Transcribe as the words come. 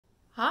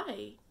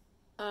Hi.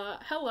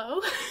 Hello.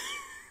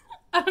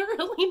 I don't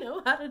really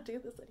know how to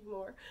do this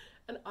anymore.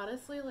 And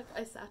honestly,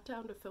 I sat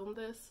down to film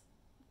this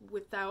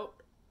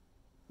without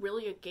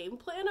really a game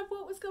plan of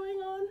what was going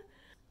on.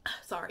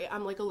 Sorry,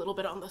 I'm a little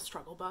bit on the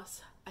struggle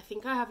bus. I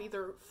think I have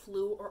either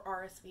flu or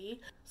RSV.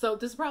 So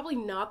this is probably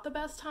not the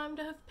best time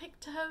to have picked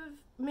to have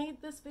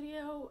made this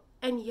video.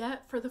 And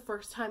yet, for the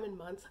first time in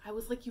months, I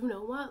was like, you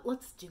know what?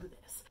 Let's do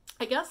this.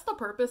 I guess the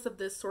purpose of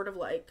this sort of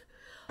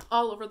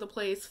all over the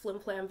place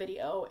flim-flam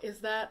video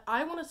is that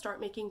I want to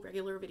start making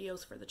regular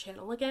videos for the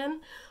channel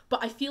again,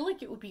 but I feel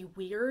like it would be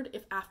weird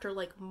if after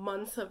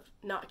months of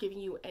not giving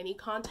you any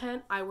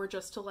content, I were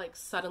just to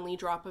suddenly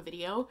drop a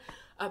video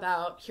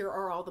about here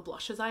are all the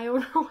blushes I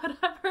own or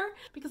whatever.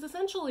 Because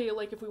essentially,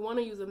 if we want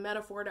to use a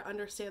metaphor to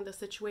understand the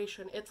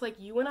situation, it's like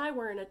you and I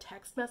were in a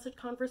text message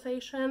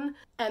conversation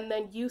and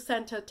then you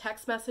sent a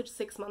text message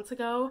 6 months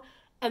ago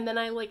and then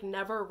I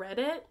never read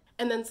it.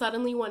 And then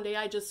suddenly one day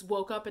I just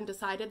woke up and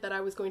decided that I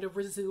was going to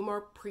resume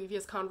our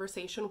previous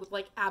conversation with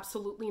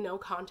absolutely no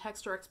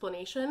context or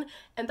explanation.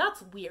 And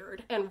that's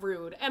weird and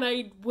rude. And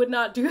I would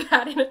not do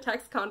that in a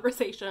text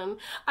conversation.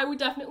 I would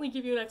definitely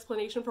give you an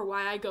explanation for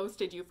why I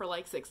ghosted you for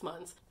 6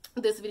 months.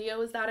 This video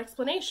is that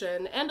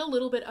explanation and a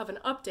little bit of an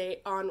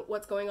update on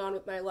what's going on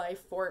with my life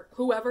for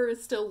whoever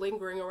is still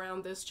lingering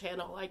around this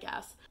channel, I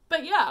guess.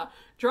 But yeah,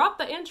 drop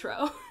the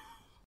intro.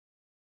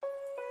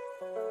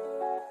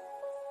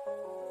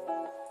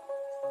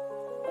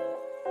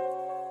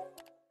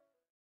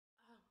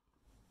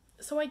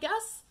 So I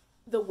guess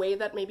the way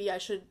that maybe I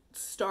should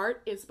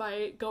start is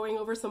by going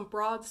over some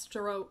broad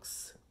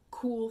strokes,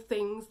 cool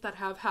things that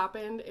have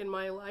happened in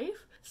my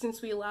life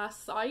since we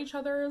last saw each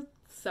other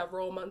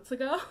several months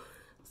ago.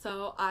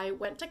 So I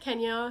went to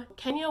Kenya.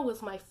 Kenya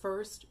was my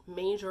first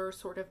major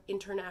sort of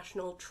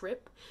international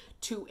trip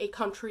to a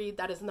country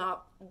that is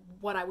not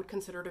what I would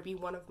consider to be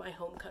one of my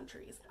home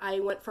countries. I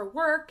went for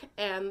work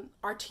and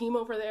our team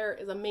over there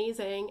is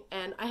amazing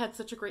and I had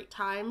such a great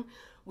time.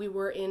 We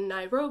were in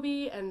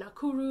Nairobi and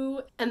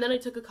Nakuru, and then I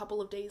took a couple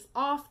of days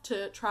off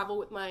to travel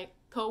with my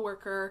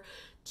coworker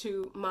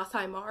to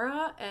Masai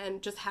Mara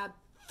and just had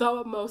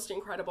the most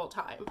incredible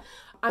time.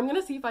 I'm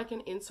gonna see if I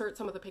can insert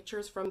some of the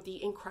pictures from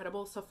the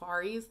incredible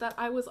safaris that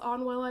I was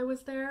on while I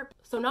was there.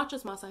 So not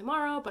just Masai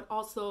Mara, but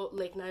also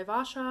Lake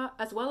Naivasha,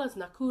 as well as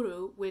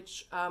Nakuru,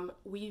 which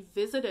we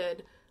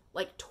visited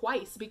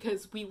twice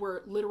because we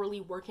were literally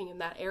working in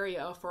that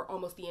area for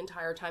almost the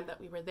entire time that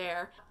we were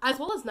there, as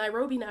well as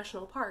Nairobi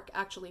National Park,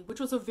 actually, which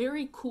was a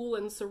very cool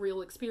and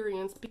surreal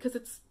experience because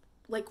it's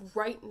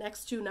right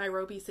next to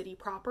Nairobi city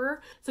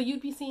proper. So you'd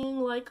be seeing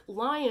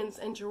lions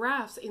and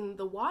giraffes in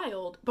the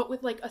wild, but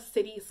with a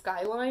city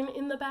skyline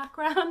in the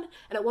background.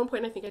 And at one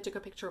point I think I took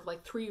a picture of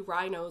 3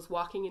 rhinos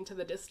walking into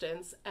the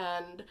distance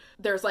and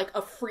there's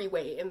a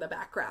freeway in the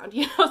background,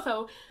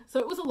 so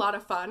it was a lot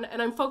of fun. And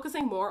I'm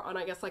focusing more on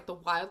I guess the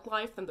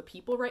wildlife than the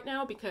people right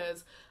now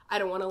because I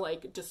don't want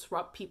to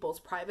disrupt people's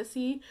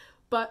privacy.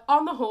 But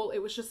on the whole, it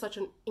was just such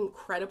an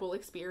incredible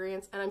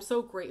experience, and I'm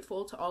so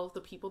grateful to all of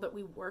the people that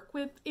we work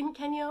with in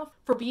Kenya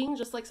for being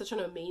just such an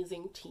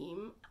amazing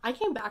team. I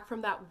came back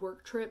from that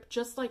work trip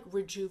just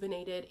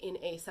rejuvenated in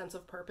a sense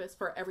of purpose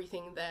for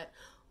everything that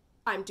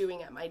I'm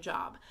doing at my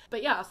job.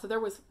 But yeah, so there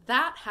was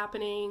that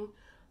happening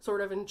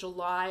sort of in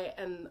July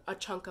and a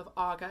chunk of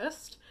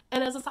August.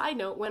 And as a side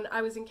note, when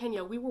I was in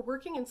Kenya, we were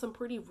working in some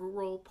pretty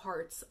rural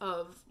parts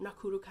of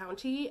Nakuru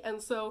County,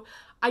 and so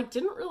I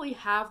didn't really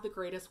have the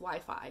greatest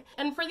Wi-Fi.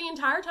 And for the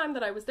entire time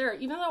that I was there,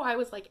 even though I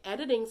was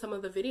editing some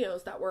of the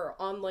videos that were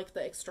on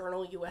the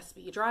external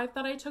USB drive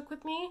that I took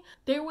with me,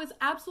 there was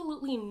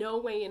absolutely no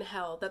way in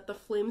hell that the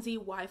flimsy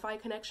Wi-Fi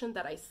connection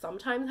that I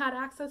sometimes had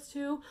access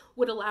to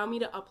would allow me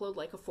to upload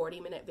a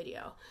 40-minute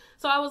video.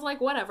 So I was like,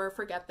 whatever,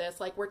 forget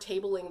this, we're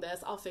tabling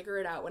this, I'll figure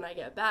it out when I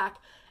get back.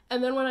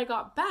 And then when I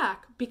got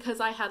back, because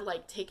I had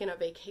taken a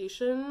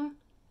vacation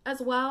as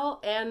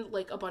well and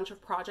a bunch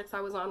of projects I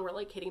was on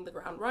were hitting the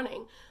ground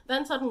running,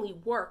 then suddenly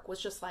work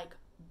was just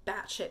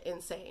batshit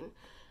insane.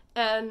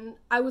 And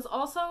I was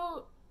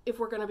also, if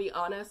we're gonna be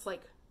honest,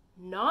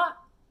 not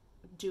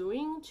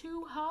doing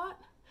too hot.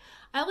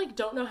 I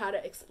don't know how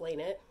to explain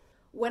it.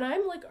 When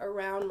I'm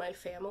around my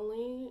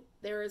family,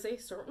 there is a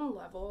certain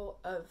level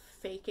of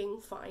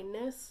faking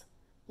fineness,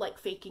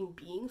 faking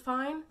being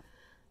fine,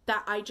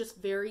 that I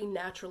just very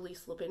naturally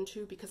slip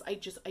into because I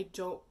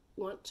don't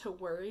want to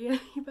worry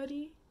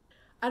anybody.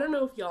 I don't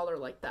know if y'all are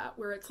like that,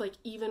 where it's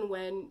even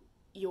when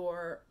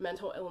your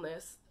mental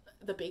illness,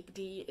 the big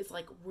D, is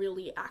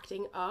really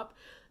acting up,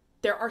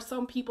 there are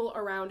some people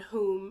around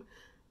whom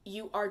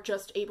you are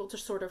just able to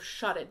sort of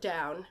shut it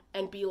down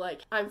and be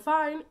I'm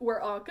fine, we're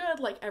all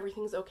good,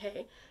 everything's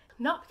okay.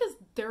 Not because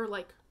they're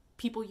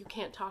people you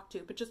can't talk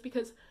to, but just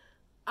because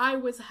I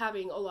was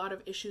having a lot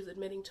of issues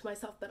admitting to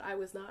myself that I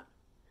was not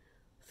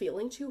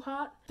feeling too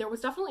hot. There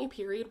was definitely a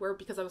period where,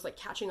 because I was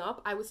catching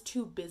up, I was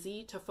too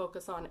busy to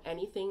focus on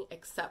anything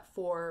except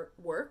for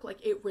work.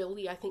 It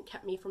really, I think,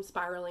 kept me from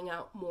spiraling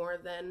out more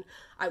than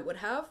I would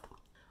have.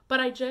 But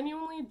I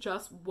genuinely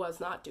just was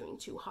not doing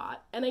too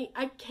hot. And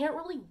I can't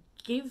really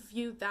give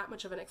you that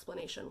much of an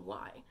explanation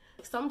why.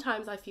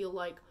 Sometimes I feel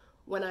like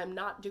when I'm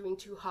not doing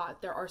too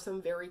hot, there are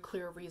some very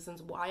clear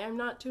reasons why I'm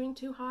not doing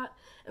too hot.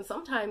 And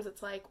sometimes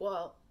it's like,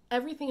 well,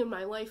 everything in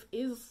my life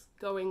is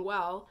going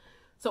well,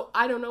 so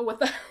I don't know what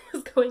the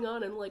hell is going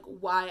on and like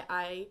why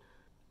I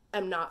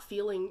am not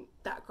feeling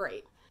that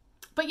great.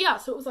 But yeah,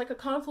 so it was like a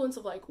confluence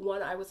of like,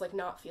 one, I was like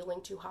not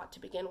feeling too hot to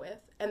begin with.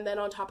 And then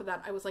on top of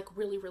that, I was like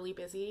really, really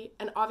busy.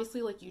 And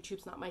obviously like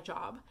YouTube's not my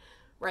job,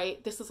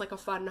 right? This is like a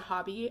fun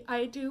hobby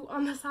I do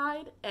on the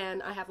side.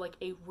 And I have like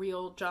a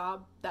real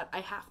job that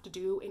I have to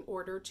do in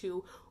order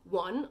to,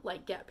 one,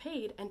 like get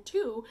paid, and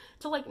two,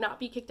 to like not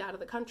be kicked out of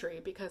the country,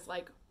 because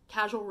like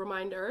casual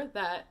reminder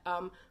that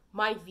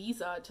my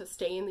visa to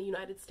stay in the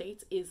United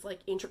States is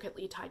like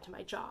intricately tied to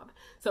my job.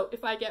 So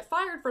if I get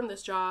fired from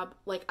this job,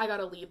 like I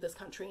gotta leave this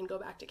country and go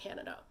back to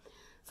Canada.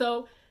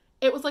 So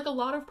it was like a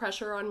lot of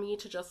pressure on me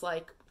to just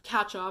like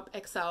catch up,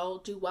 excel,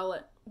 do well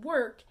at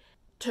work,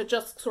 to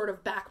just sort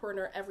of back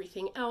burner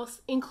everything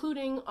else,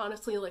 including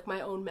honestly like my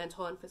own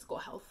mental and physical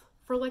health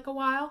for like a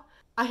while.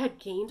 I had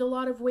gained a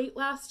lot of weight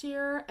last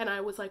year, and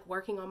I was like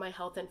working on my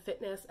health and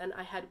fitness, and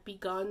I had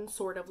begun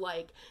sort of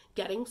like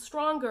getting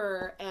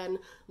stronger and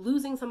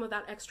losing some of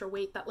that extra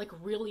weight that like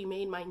really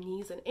made my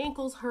knees and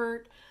ankles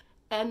hurt.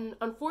 And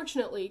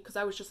unfortunately, because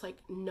I was just like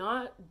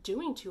not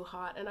doing too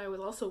hot, and I was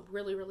also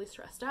really, really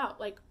stressed out,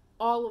 like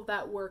all of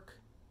that work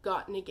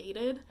got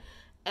negated,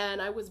 and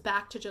I was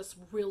back to just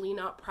really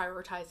not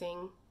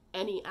prioritizing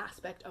any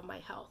aspect of my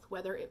health,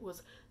 whether it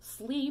was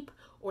sleep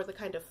or the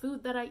kind of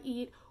food that I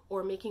eat,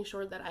 or making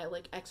sure that I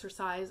like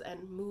exercise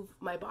and move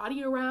my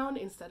body around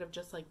instead of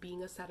just like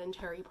being a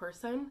sedentary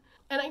person.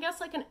 And I guess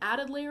like an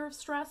added layer of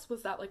stress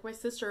was that like my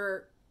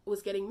sister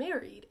was getting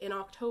married in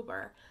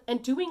October,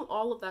 and doing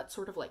all of that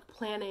sort of like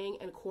planning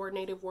and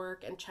coordinative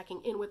work and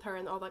checking in with her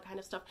and all that kind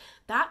of stuff,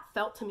 that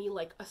felt to me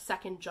like a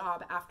second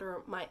job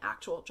after my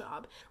actual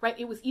job, right?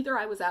 It was either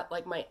I was at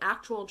like my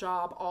actual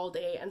job all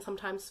day and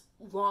sometimes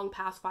long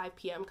past 5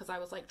 p.m. because I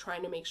was like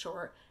trying to make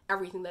sure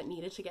everything that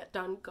needed to get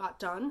done got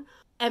done.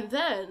 And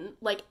then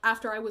like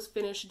after I was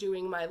finished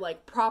doing my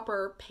like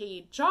proper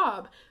paid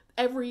job,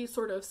 every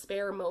sort of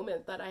spare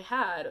moment that I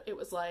had, it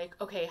was like,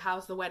 okay,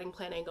 how's the wedding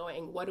planning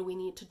going? What do we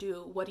need to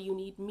do? What do you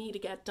need me to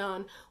get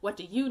done? What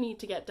do you need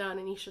to get done?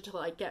 And you should to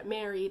like get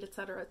married,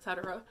 etc.,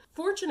 etc.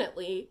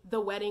 Fortunately, the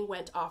wedding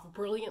went off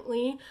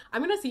brilliantly.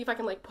 I'm gonna see if I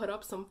can like put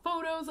up some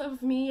photos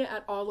of me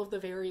at all of the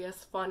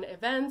various fun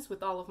events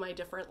with all of my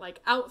different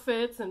like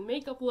outfits and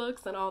makeup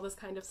looks and all this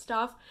kind of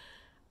stuff.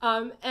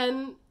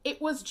 And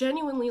it was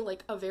genuinely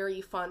like a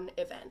very fun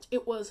event.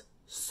 It was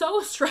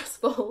so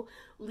stressful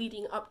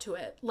leading up to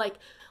it. Like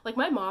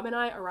my mom and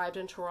I arrived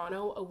in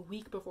Toronto a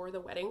week before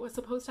the wedding was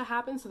supposed to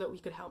happen so that we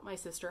could help my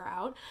sister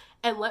out.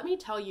 And let me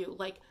tell you,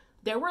 like,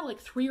 there were like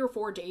 3 or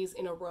 4 days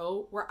in a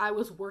row where I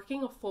was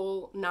working a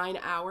full 9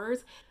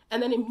 hours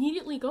and then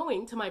immediately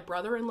going to my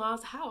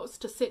brother-in-law's house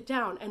to sit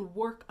down and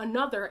work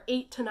another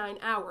 8 to 9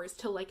 hours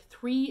till like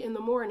 3 in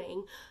the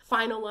morning,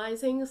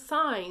 finalizing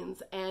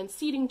signs and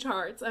seating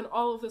charts and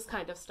all of this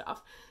kind of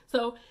stuff.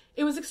 So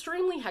it was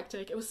extremely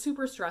hectic. It was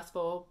super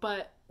stressful,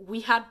 but we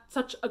had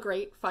such a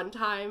great fun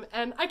time.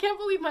 And I can't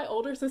believe my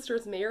older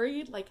sister's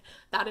married. Like,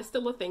 that is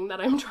still a thing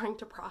that I'm trying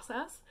to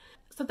process.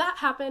 So that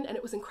happened, and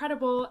it was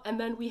incredible. And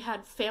then we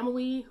had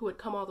family who had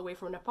come all the way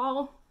from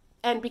Nepal.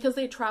 And because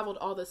they traveled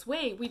all this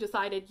way, we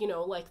decided, you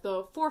know, like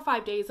the 4 or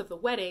 5 days of the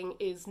wedding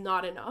is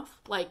not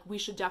enough. Like, we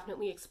should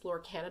definitely explore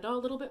Canada a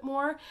little bit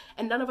more.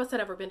 And none of us had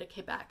ever been to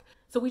Quebec.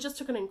 So we just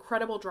took an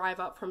incredible drive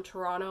up from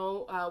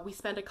Toronto. We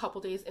spent a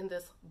couple days in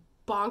this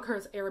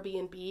bonkers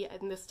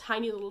Airbnb in this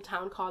tiny little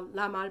town called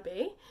La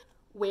Malbaie,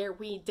 where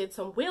we did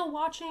some whale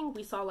watching.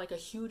 We saw like a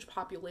huge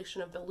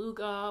population of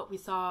beluga. We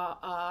saw,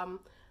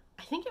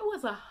 I think it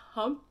was a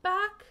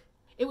humpback.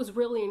 It was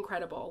really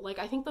incredible. Like,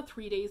 I think the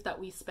 3 days that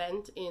we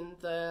spent in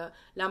the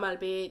La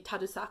Malbaie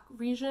Tadoussac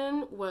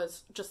region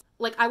was just,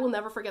 like, I will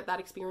never forget that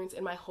experience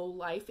in my whole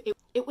life.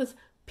 It was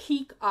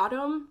peak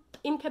autumn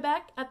in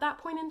Quebec at that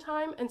point in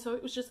time, and so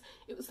it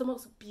was the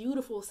most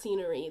beautiful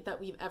scenery that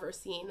we've ever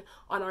seen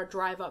on our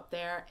drive up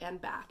there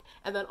and back.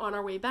 And then on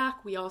our way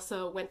back, we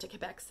also went to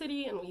Quebec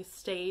City and we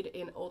stayed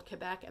in Old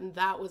Quebec, and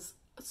that was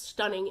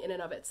stunning in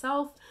and of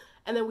itself.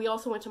 And then we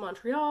also went to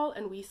Montreal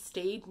and we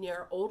stayed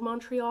near Old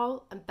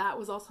Montreal, and that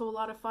was also a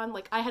lot of fun.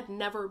 Like, I had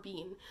never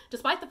been,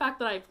 despite the fact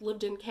that I've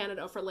lived in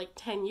Canada for like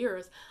 10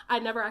 years,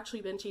 I'd never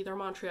actually been to either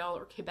Montreal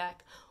or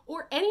Quebec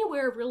or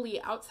anywhere really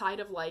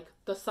outside of like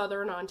the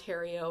Southern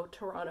Ontario,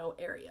 Toronto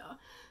area.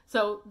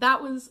 So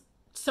that was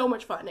so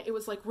much fun. It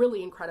was like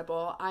really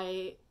incredible.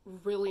 I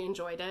really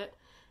enjoyed it.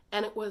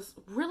 And it was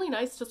really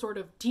nice to sort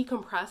of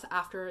decompress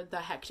after the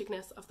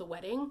hecticness of the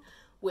wedding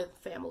with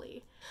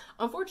family.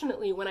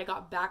 Unfortunately, when I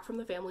got back from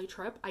the family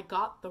trip, I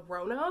got the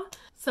Rona.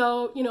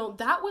 So, you know,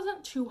 that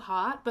wasn't too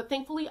hot, but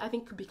thankfully, I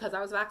think because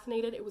I was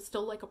vaccinated, it was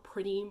still like a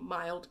pretty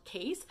mild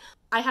case.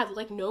 I had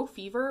like no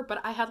fever,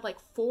 but I had like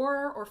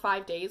 4 or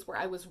 5 days where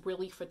I was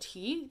really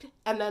fatigued.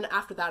 And then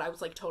after that, I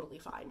was like totally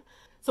fine.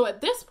 So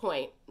at this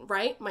point,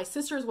 right, my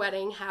sister's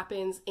wedding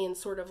happens in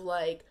sort of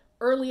like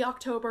early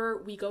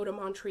October, we go to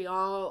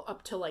Montreal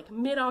up to like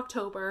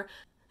mid-October,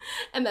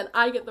 and then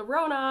I get the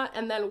Rona,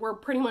 and then we're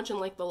pretty much in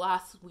like the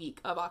last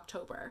week of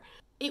October.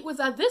 It was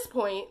at this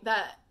point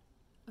that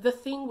the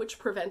thing which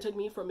prevented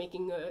me from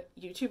making a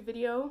YouTube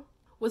video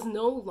was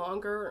no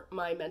longer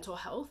my mental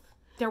health.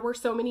 There were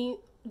so many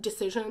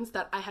decisions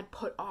that I had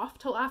put off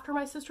till after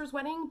my sister's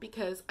wedding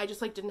because I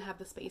just like didn't have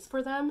the space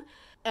for them.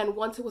 And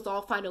once it was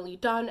all finally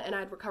done and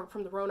I'd recovered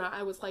from the Rona,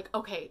 I was like,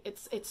 okay,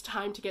 it's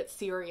time to get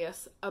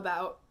serious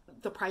about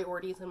the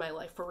priorities in my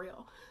life for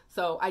real.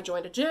 So I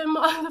joined a gym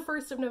on the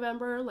 1st of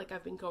November. Like,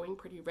 I've been going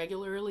pretty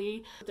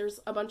regularly. There's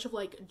a bunch of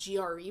like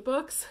GRE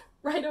books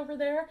right over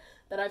there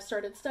that I've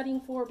started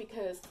studying for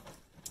because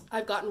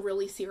I've gotten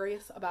really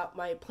serious about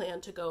my plan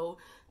to go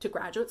to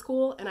graduate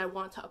school, and I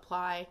want to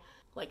apply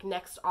like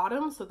next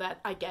autumn so that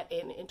I get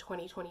in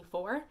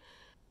 2024.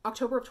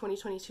 October of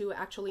 2022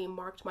 actually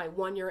marked my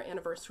 1-year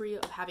anniversary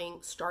of having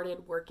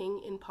started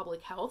working in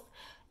public health.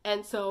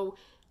 And so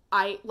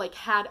I like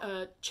had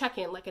a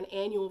check-in, like an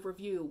annual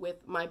review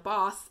with my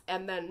boss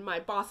and then my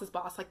boss's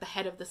boss, like the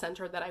head of the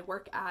center that I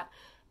work at.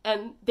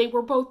 And they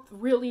were both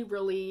really,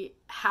 really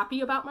happy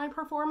about my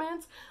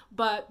performance,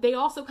 but they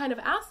also kind of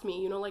asked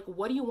me, you know, like,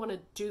 what do you want to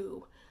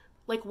do?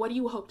 Like, what do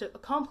you hope to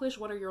accomplish?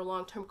 What are your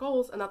long-term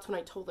goals? And that's when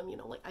I told them, you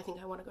know, like, I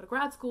think I want to go to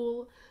grad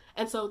school.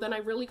 And so then I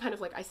really kind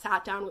of like, I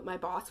sat down with my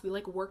boss. We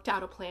like worked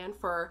out a plan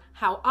for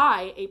how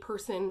I, a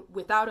person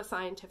without a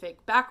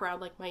scientific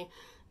background, like my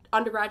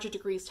undergraduate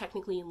degree is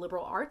technically in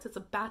liberal arts. It's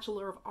a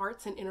Bachelor of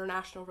Arts in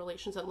International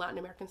Relations and Latin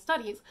American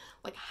Studies.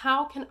 Like,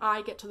 how can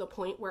I get to the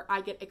point where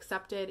I get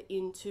accepted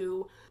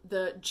into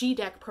the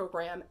GDEC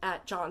program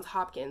at Johns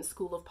Hopkins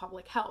School of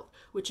Public Health,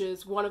 which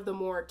is one of the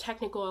more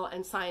technical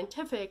and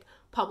scientific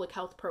public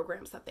health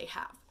programs that they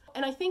have.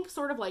 And I think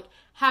sort of like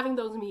having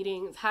those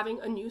meetings, having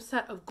a new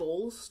set of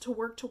goals to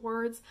work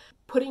towards,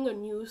 putting a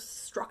new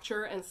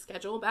structure and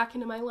schedule back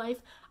into my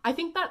life, I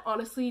think that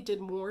honestly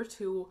did more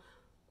to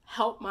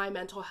help my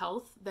mental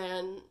health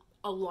than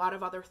a lot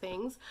of other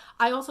things.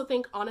 I also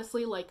think,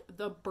 honestly, like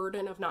the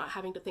burden of not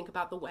having to think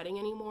about the wedding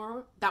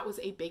anymore, that was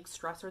a big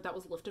stressor that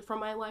was lifted from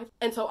my life.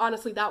 And so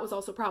honestly, that was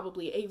also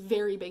probably a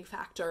very big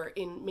factor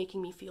in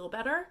making me feel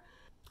better.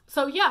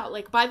 So yeah,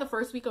 like by the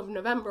first week of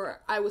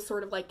November, I was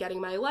sort of like getting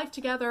my life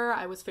together.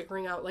 I was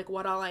figuring out like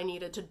what all I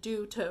needed to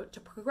do to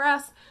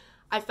progress.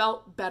 I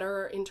felt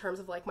better in terms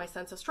of like my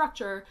sense of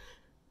structure.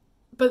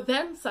 But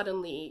then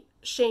suddenly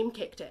shame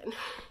kicked in.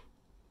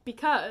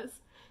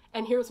 Because,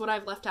 and here's what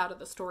I've left out of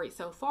the story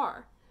so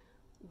far,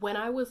 when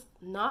I was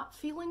not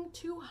feeling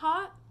too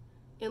hot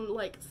in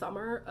like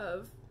summer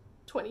of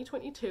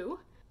 2022,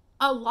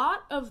 a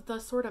lot of the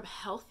sort of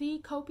healthy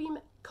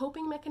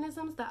coping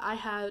mechanisms that I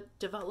had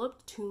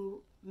developed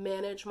to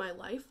manage my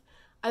life,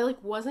 I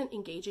like wasn't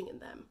engaging in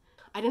them.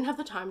 I didn't have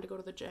the time to go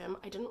to the gym.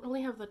 I didn't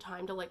really have the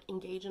time to like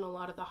engage in a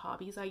lot of the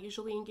hobbies I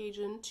usually engage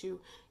in to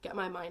get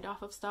my mind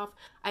off of stuff.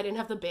 I didn't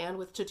have the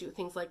bandwidth to do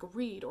things like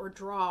read or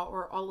draw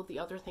or all of the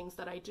other things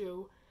that I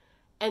do.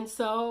 And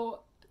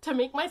so to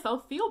make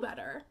myself feel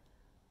better,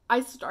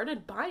 I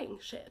started buying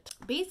shit.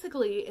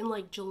 Basically in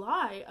like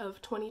July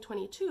of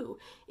 2022,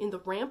 in the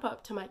ramp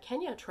up to my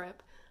Kenya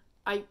trip,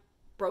 I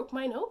broke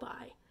my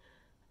no-buy.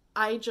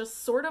 I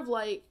just sort of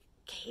like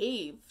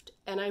caved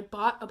and I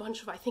bought a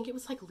bunch of, I think it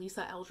was like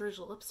Lisa Eldridge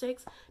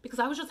lipsticks, because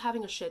I was just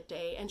having a shit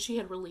day and she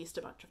had released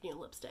a bunch of new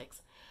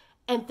lipsticks.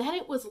 And then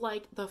it was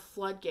like the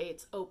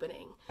floodgates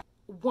opening.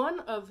 One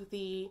of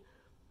the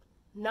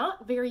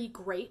not very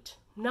great,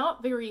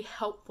 not very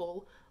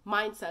helpful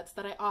mindsets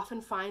that I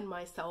often find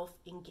myself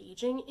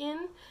engaging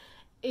in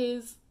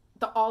is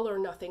the all or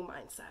nothing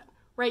mindset,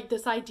 right?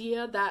 This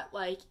idea that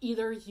like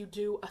either you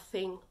do a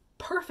thing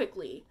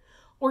perfectly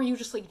or you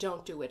just like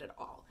don't do it at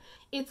all.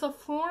 It's a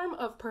form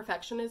of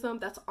perfectionism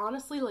that's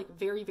honestly like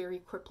very, very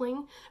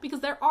crippling, because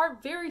there are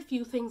very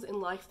few things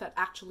in life that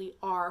actually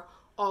are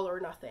all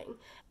or nothing.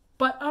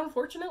 But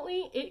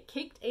unfortunately, it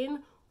kicked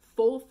in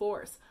full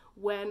force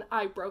when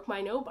I broke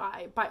my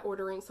no-buy by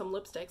ordering some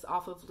lipsticks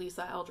off of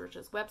Lisa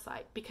Eldridge's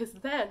website. Because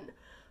then,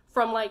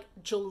 from like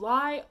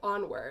July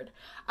onward,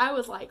 I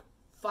was like,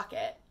 fuck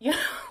it, you know,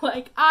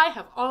 like I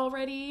have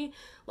already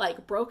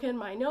like broken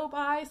my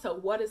no-buy, so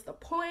what is the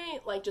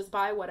point? Like, just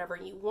buy whatever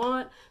you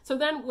want. So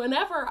then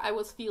whenever I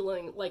was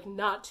feeling like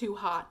not too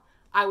hot,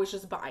 I was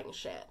just buying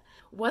shit.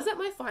 Was it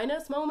my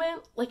finest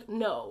moment? Like,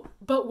 no.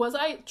 But was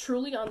I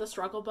truly on the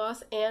struggle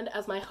bus and,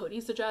 as my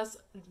hoodie suggests,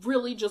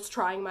 really just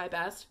trying my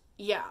best?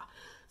 Yeah.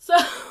 So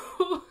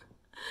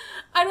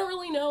I don't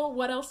really know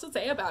what else to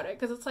say about it,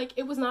 because it's like,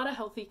 it was not a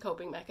healthy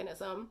coping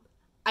mechanism.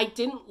 I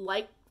didn't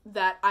like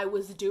that I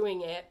was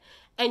doing it,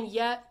 and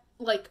yet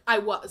like I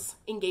was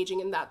engaging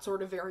in that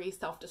sort of very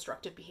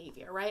self-destructive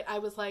behavior, right? I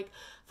was like,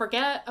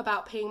 forget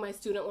about paying my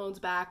student loans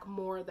back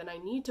more than I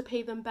need to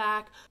pay them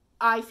back.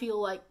 I feel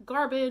like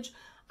garbage.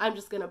 I'm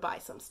just gonna buy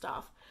some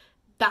stuff.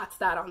 That's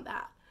that on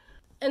that.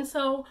 And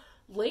so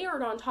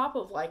layered on top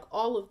of like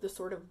all of the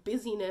sort of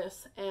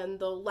busyness and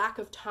the lack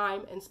of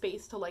time and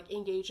space to like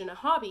engage in a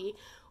hobby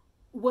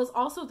was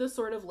also this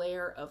sort of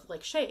layer of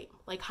like shame.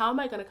 Like, how am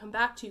I going to come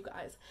back to you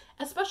guys?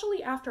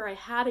 Especially after I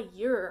had a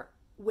year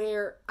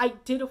where I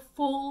did a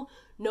full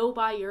no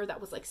buy year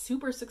that was like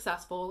super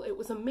successful. It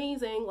was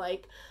amazing.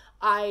 Like,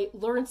 I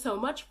learned so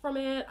much from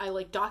it. I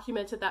like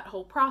documented that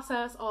whole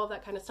process, all of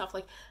that kind of stuff.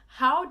 Like,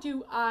 how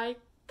do I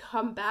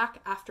come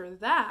back after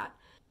that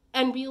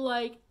and be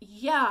like,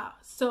 yeah,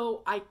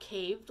 so I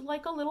caved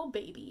like a little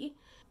baby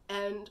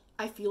and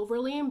I feel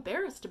really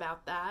embarrassed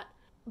about that,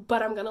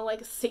 but I'm gonna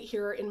like sit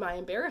here in my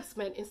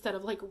embarrassment instead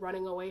of like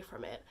running away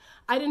from it.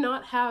 I did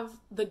not have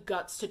the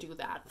guts to do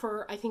that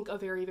for, I think, a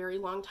very, very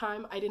long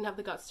time. I didn't have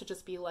the guts to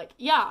just be like,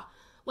 yeah,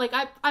 like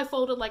I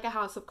folded like a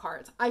house of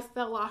cards. I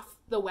fell off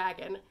the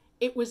wagon.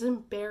 It was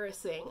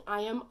embarrassing.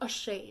 I am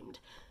ashamed.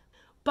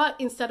 But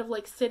instead of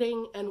like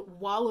sitting and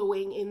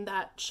wallowing in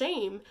that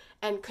shame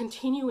and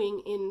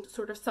continuing in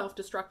sort of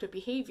self-destructive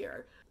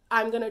behavior,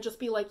 I'm gonna just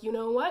be like, you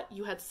know what?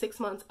 You had 6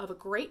 months of a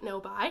great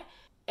no-buy,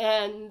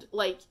 and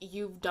like,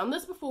 you've done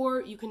this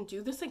before, you can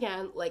do this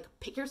again. Like,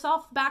 pick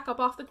yourself back up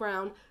off the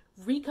ground,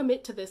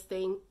 recommit to this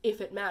thing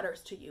if it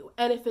matters to you.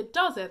 And if it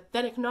doesn't,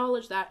 then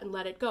acknowledge that and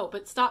let it go.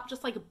 But stop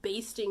just like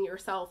basting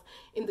yourself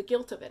in the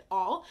guilt of it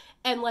all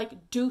and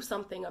like do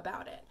something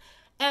about it.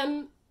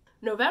 And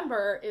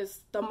November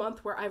is the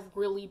month where I've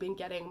really been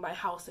getting my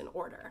house in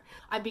order.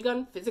 I've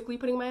begun physically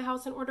putting my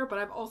house in order, but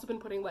I've also been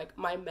putting like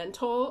my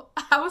mental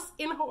house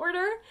in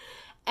order.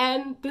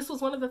 And this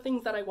was one of the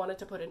things that I wanted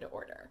to put into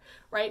order,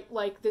 right?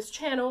 Like, this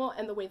channel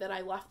and the way that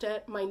I left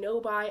it, my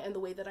no-buy and the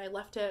way that I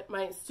left it,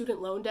 my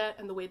student loan debt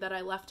and the way that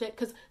I left it.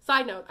 Because,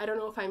 side note, I don't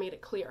know if I made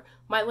it clear,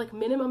 my like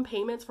minimum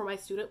payments for my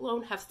student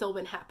loan have still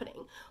been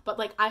happening, but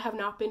like, I have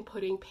not been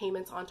putting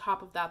payments on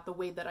top of that the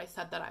way that I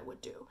said that I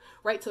would do,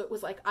 right? So it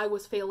was like I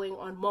was failing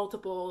on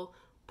multiple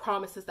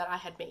promises that I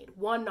had made.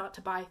 One, not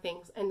to buy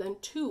things, and then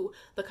two,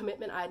 the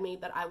commitment I had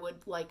made that I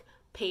would like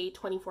pay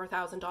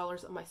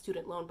 $24,000 of my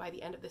student loan by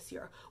the end of this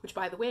year, which,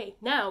 by the way,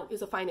 now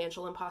is a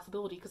financial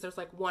impossibility because there's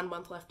like 1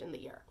 month left in the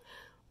year.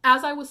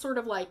 As I was sort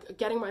of like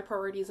getting my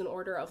priorities in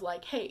order of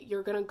like, hey,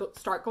 you're gonna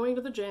start going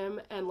to the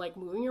gym and like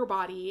moving your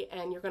body,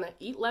 and you're gonna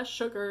eat less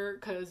sugar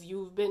because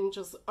you've been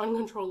just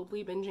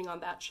uncontrollably binging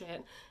on that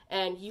shit,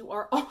 and you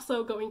are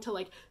also going to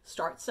like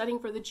start studying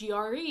for the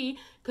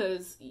GRE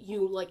because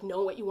you like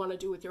know what you want to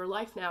do with your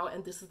life now,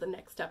 and this is the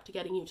next step to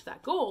getting you to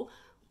that goal.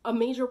 A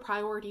major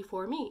priority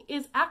for me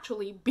is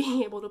actually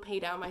being able to pay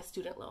down my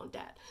student loan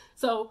debt.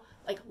 So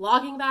like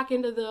logging back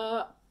into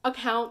the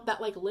account that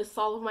like lists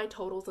all of my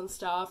totals and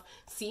stuff,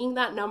 seeing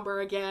that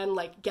number again,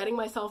 like getting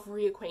myself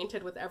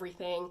reacquainted with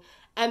everything,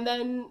 and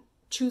then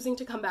choosing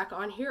to come back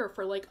on here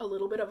for like a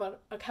little bit of an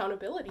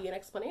accountability and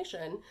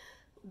explanation.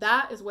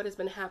 That is what has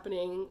been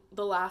happening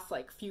the last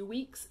like few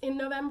weeks in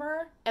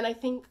November. And I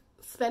think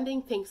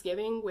spending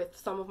Thanksgiving with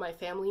some of my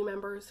family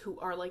members who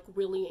are like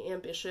really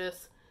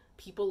ambitious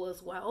people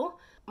as well.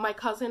 My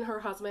cousin, her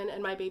husband,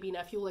 and my baby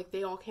nephew, like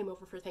they all came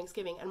over for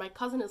Thanksgiving, and my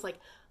cousin is like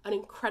an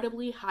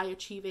incredibly high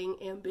achieving,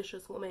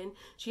 ambitious woman.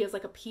 She has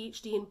like a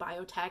PhD in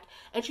biotech,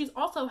 and she's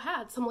also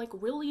had some like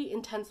really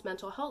intense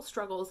mental health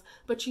struggles,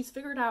 but she's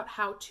figured out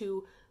how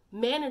to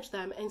manage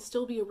them and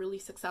still be a really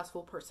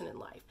successful person in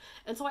life.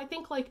 And so I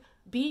think like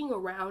being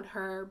around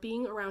her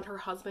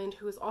husband,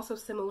 who is also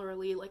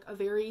similarly like a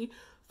very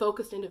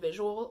focused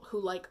individual who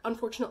like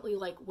unfortunately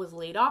like was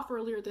laid off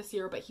earlier this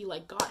year, but he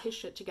like got his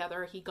shit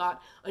together, he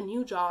got a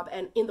new job,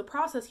 and in the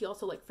process he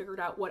also like figured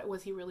out what it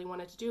was he really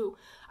wanted to do.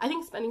 I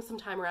think spending some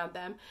time around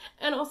them,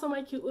 and also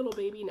my cute little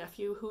baby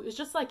nephew who is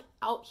just like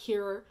out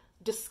here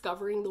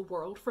discovering the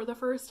world for the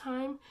first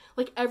time.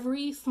 Like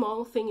every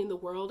small thing in the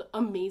world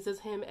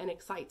amazes him and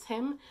excites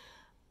him.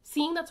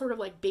 Seeing that sort of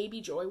like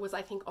baby joy was,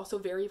 I think, also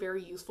very,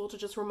 very useful to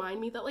just remind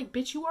me that like,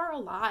 bitch, you are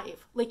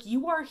alive. Like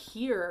you are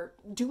here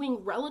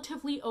doing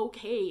relatively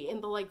okay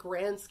in the like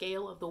grand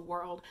scale of the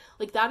world.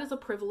 Like that is a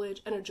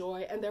privilege and a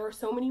joy. And there are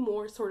so many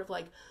more sort of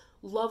like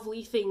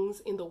lovely things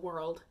in the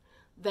world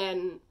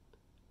than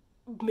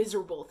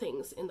miserable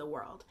things in the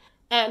world.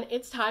 And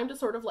it's time to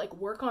sort of like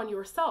work on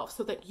yourself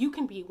so that you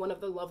can be one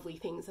of the lovely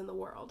things in the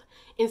world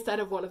instead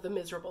of one of the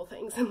miserable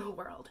things in the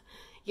world,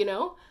 you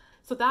know?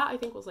 So that, I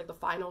think, was like the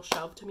final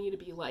shove to me to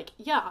be like,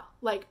 yeah,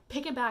 like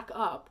pick it back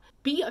up,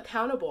 be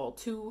accountable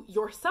to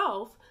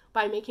yourself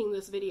by making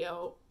this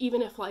video,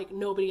 even if like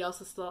nobody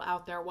else is still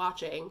out there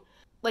watching,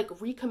 like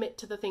recommit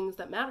to the things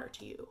that matter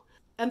to you.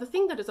 And the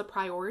thing that is a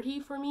priority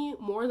for me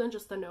more than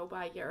just the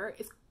no-buy year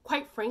is,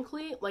 quite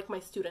frankly, like my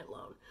student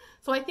loan.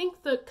 So I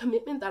think the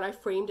commitment that I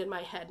framed in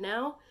my head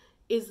now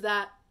is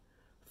that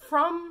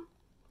from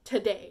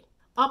today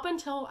up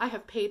until I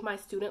have paid my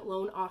student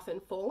loan off in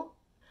full,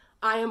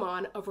 I am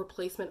on a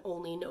replacement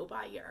only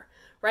no-buy year,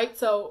 right?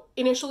 So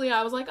initially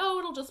I was like, oh,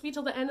 it'll just be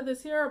till the end of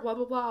this year, blah,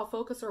 blah, blah, I'll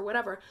focus or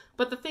whatever.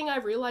 But the thing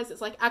I've realized is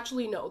like,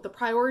 actually, no, the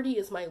priority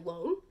is my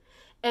loan.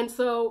 And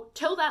so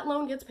till that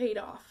loan gets paid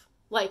off,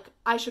 like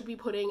I should be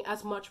putting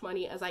as much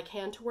money as I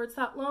can towards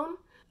that loan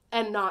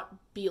and not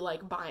be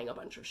like buying a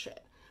bunch of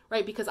shit,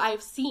 right? Because I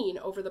have seen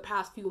over the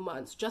past few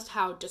months just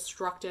how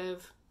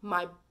destructive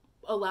my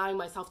allowing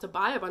myself to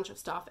buy a bunch of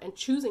stuff and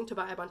choosing to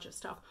buy a bunch of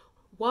stuff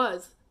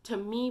was to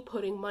me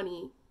putting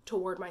money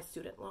toward my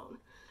student loan.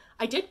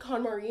 I did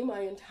KonMari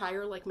my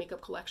entire like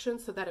makeup collection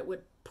so that it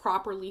would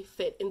properly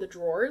fit in the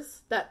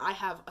drawers that I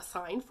have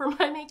assigned for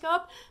my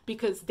makeup,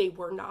 because they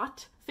were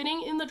not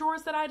fitting in the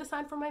drawers that I had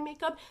assigned for my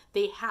makeup.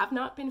 They have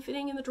not been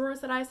fitting in the drawers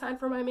that I assigned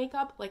for my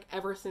makeup like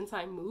ever since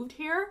I moved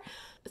here.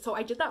 So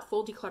I did that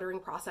full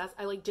decluttering process.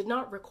 I like did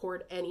not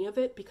record any of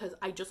it because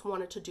I just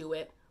wanted to do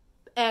it.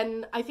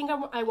 And I think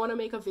I want to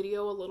make a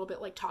video a little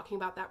bit like talking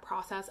about that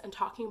process and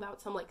talking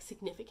about some like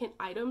significant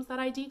items that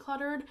I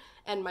decluttered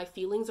and my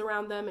feelings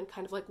around them and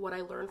kind of like what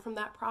I learned from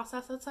that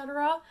process,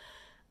 etc.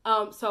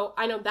 So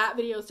I know that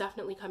video is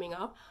definitely coming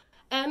up.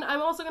 And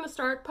I'm also going to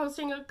start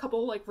posting a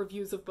couple like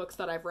reviews of books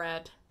that I've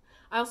read.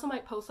 I also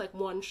might post like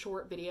one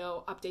short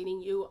video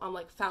updating you on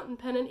like fountain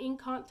pen and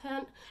ink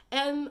content,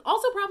 and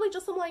also probably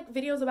just some like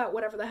videos about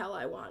whatever the hell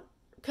I want,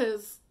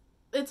 because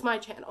it's my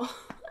channel.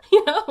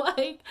 You know,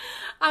 like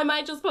I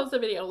might just post a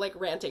video like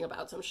ranting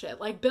about some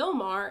shit. Like Bill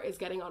Maher is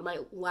getting on my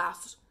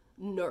last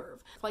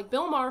nerve. Like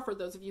Bill Maher, for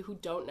those of you who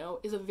don't know,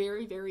 is a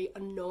very, very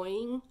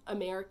annoying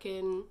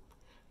American.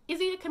 Is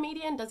he a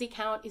comedian? Does he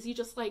count? Is he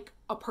just like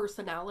a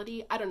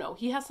personality? I don't know.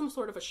 He has some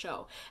sort of a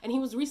show. And he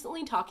was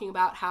recently talking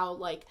about how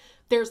like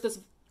there's this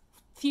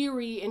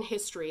theory in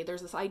history,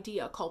 there's this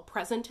idea called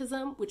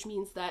presentism, which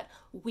means that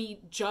we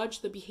judge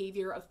the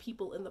behavior of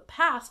people in the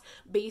past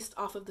based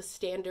off of the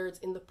standards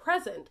in the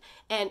present.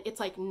 And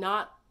it's like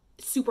not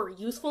super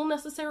useful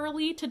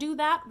necessarily to do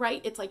that,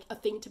 right? It's like a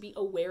thing to be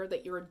aware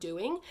that you're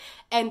doing.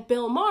 And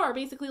Bill Maher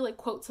basically like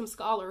quotes some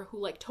scholar who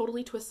like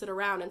totally twists it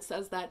around and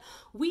says that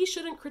we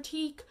shouldn't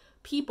critique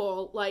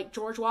people like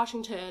George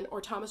Washington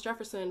or Thomas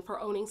Jefferson for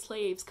owning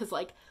slaves, because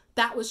like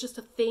that was just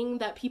a thing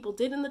that people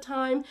did in the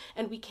time,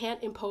 and we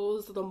can't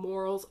impose the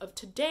morals of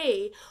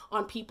today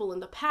on people in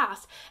the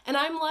past. And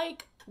I'm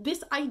like,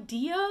 this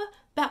idea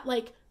that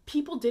like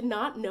people did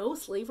not know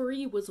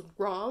slavery was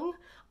wrong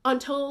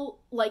until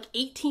like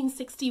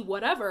 1860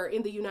 whatever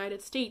in the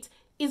United States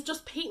is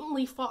just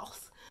patently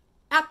false.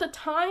 At the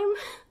time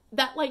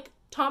that like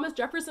Thomas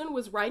Jefferson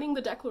was writing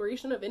the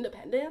Declaration of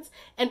Independence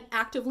and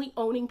actively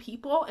owning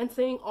people and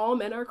saying all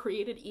men are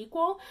created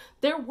equal,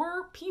 there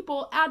were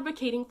people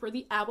advocating for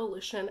the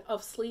abolition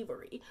of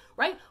slavery,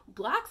 right?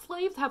 Black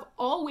slaves have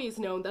always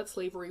known that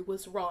slavery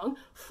was wrong.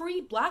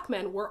 Freed black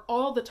men were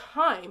all the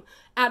time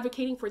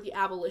advocating for the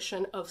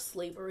abolition of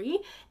slavery.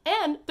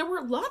 And there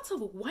were lots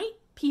of white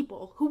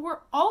people who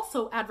were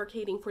also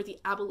advocating for the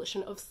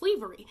abolition of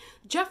slavery.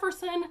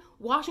 Jefferson,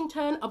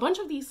 Washington, a bunch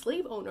of these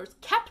slave owners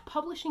kept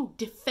publishing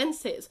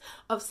defenses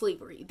of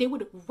slavery. They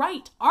would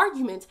write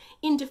arguments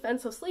in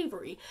defense of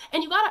slavery.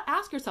 And you gotta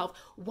ask yourself,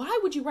 why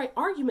would you write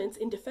arguments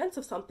in defense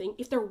of something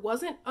if there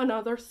wasn't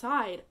another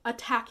side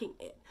attacking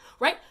it,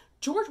 right?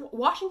 George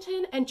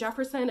Washington and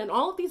Jefferson and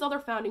all of these other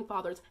founding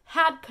fathers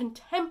had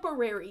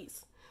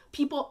contemporaries,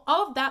 people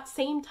of that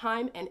same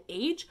time and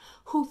age,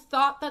 who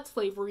thought that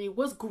slavery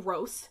was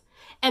gross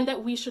and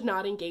that we should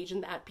not engage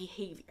in that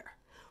behavior,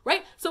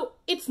 right? So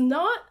it's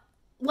not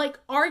like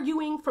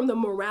arguing from the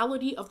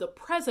morality of the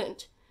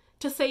present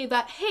to say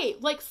that, hey,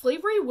 like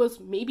slavery was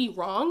maybe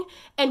wrong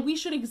and we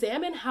should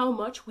examine how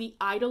much we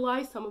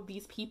idolize some of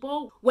these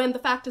people, when the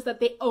fact is that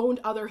they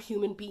owned other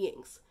human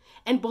beings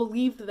and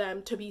believed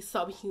them to be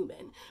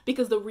subhuman.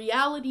 Because the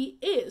reality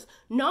is,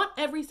 not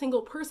every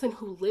single person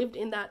who lived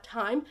in that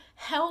time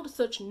held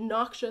such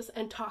noxious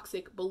and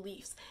toxic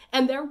beliefs.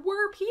 And there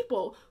were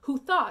people who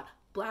thought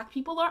Black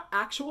people are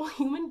actual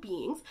human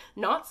beings,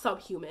 not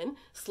subhuman.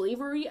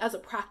 Slavery as a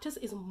practice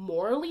is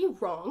morally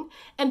wrong,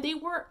 and they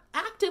were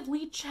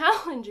actively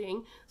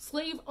challenging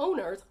slave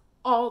owners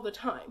all the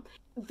time.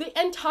 The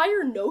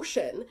entire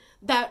notion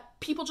that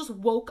people just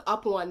woke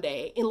up one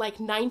day in like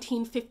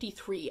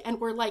 1953 and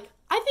were like,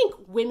 I think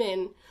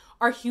women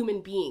are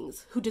human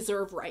beings who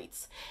deserve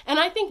rights. And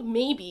I think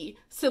maybe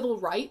civil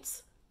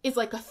rights is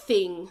like a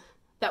thing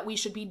that we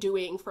should be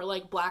doing for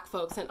like Black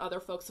folks and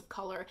other folks of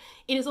color.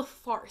 It is a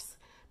farce.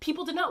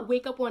 People did not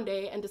wake up one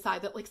day and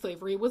decide that like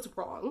slavery was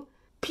wrong.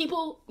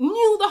 People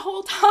knew the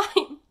whole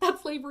time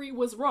that slavery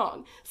was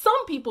wrong.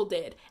 Some people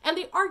did, and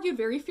they argued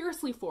very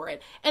fiercely for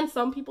it, and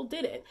some people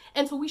didn't.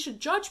 And so we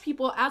should judge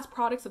people as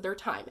products of their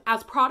time.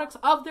 As products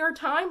of their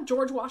time,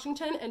 George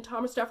Washington and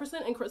Thomas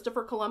Jefferson and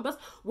Christopher Columbus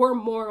were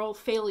moral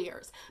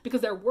failures,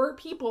 because there were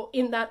people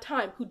in that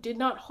time who did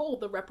not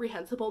hold the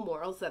reprehensible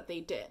morals that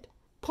they did.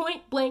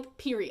 Point blank,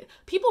 period.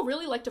 People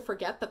really like to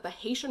forget that the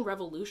Haitian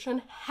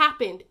Revolution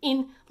happened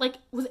in, like,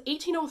 was it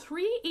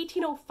 1803,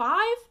 1805?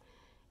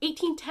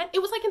 1810,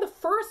 it was like in the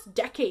first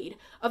decade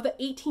of the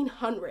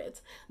 1800s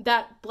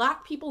that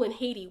Black people in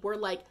Haiti were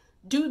like,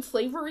 dude,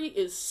 slavery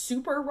is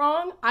super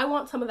wrong. I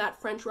want some of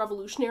that French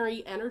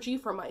Revolutionary energy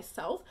for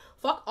myself.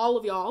 fuck all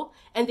of y'all.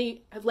 And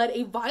they led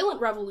a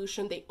violent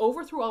revolution. They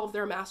overthrew all of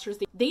their masters.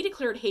 They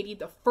declared Haiti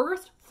the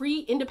first free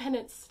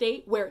independent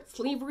state where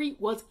slavery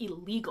was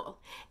illegal.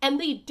 And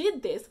they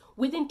did this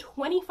within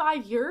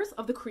 25 years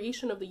of the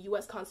creation of the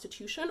US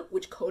Constitution,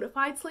 which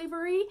codified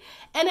slavery,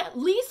 and at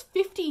least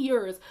 50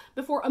 years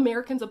before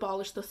Americans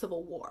abolished the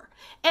Civil War.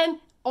 And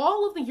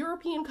all of the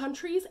European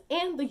countries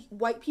and the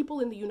white people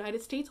in the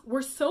United States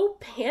were so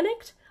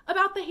panicked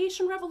about the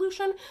Haitian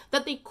Revolution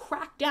that they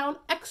cracked down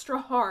extra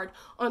hard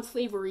on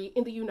slavery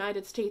in the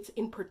United States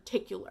in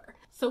particular.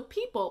 So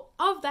people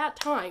of that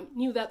time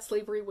knew that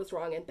slavery was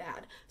wrong and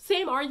bad.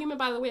 Same argument,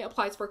 by the way,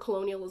 applies for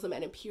colonialism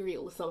and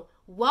imperialism.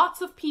 Lots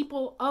of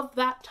people of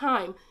that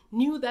time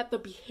knew that the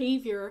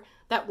behavior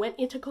that went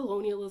into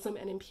colonialism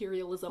and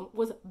imperialism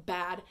was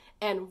bad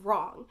and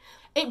wrong.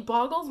 It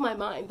boggles my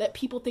mind that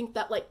people think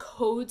that like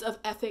codes of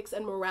ethics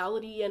and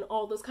morality and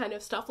all this kind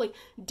of stuff like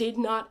did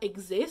not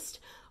exist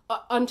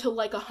until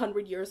like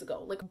 100 years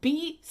ago. Like,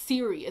 be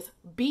serious.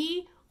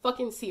 Be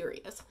fucking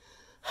serious.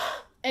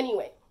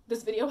 Anyway,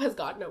 this video has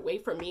gotten away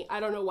from me. I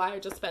don't know why I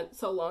just spent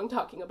so long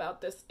talking about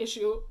this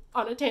issue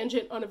on a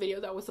tangent on a video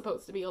that was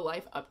supposed to be a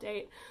life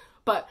update.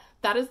 But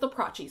that is the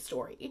Prachi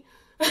story.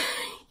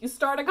 You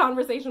start a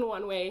conversation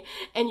one way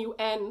and you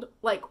end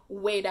like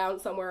way down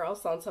somewhere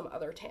else on some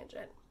other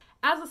tangent.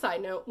 As a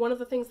side note, one of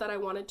the things that I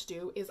wanted to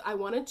do is I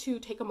wanted to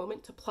take a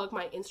moment to plug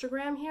my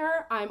Instagram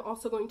here. I'm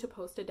also going to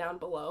post it down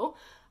below.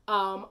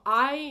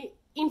 I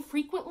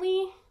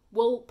infrequently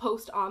will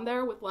post on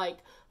there with like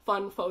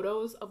fun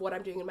photos of what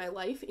I'm doing in my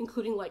life,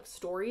 including like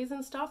stories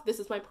and stuff. This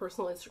is my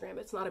personal Instagram.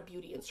 It's not a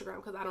beauty Instagram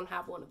because I don't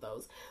have one of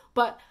those.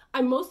 But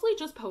I'm mostly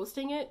just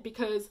posting it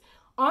because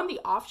on the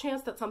off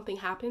chance that something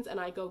happens and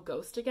I go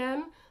ghost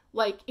again,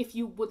 like if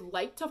you would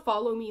like to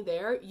follow me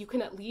there, you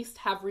can at least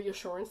have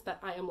reassurance that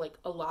I am like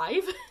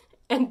alive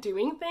and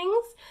doing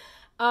things.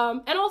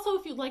 And also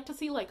if you'd like to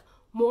see like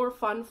more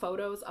fun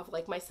photos of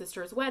like my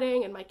sister's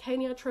wedding and my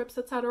Kenya trips,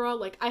 etc.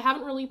 Like I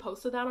haven't really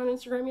posted that on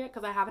Instagram yet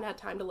because I haven't had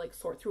time to like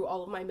sort through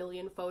all of my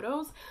million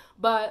photos,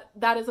 but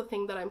that is a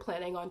thing that I'm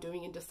planning on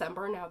doing in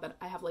December now that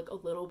I have like a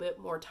little bit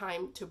more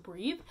time to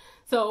breathe.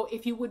 So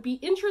if you would be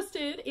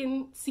interested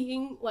in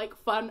seeing like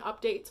fun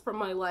updates from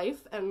my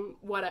life and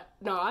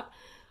whatnot,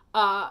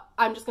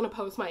 I'm just gonna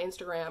post my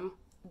Instagram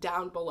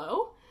down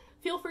below.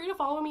 Feel free to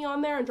follow me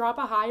on there and drop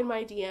a hi in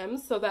my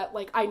DMs so that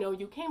like I know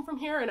you came from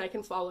here and I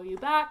can follow you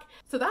back.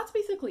 So that's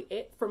basically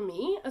it from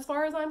me as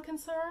far as I'm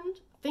concerned.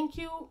 Thank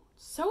you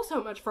so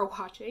much for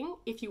watching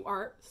if you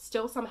are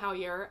still somehow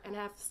here and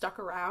have stuck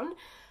around.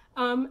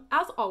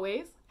 As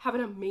always, have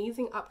an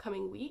amazing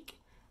upcoming week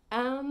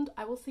and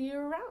I will see you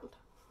around.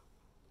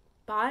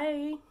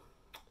 Bye.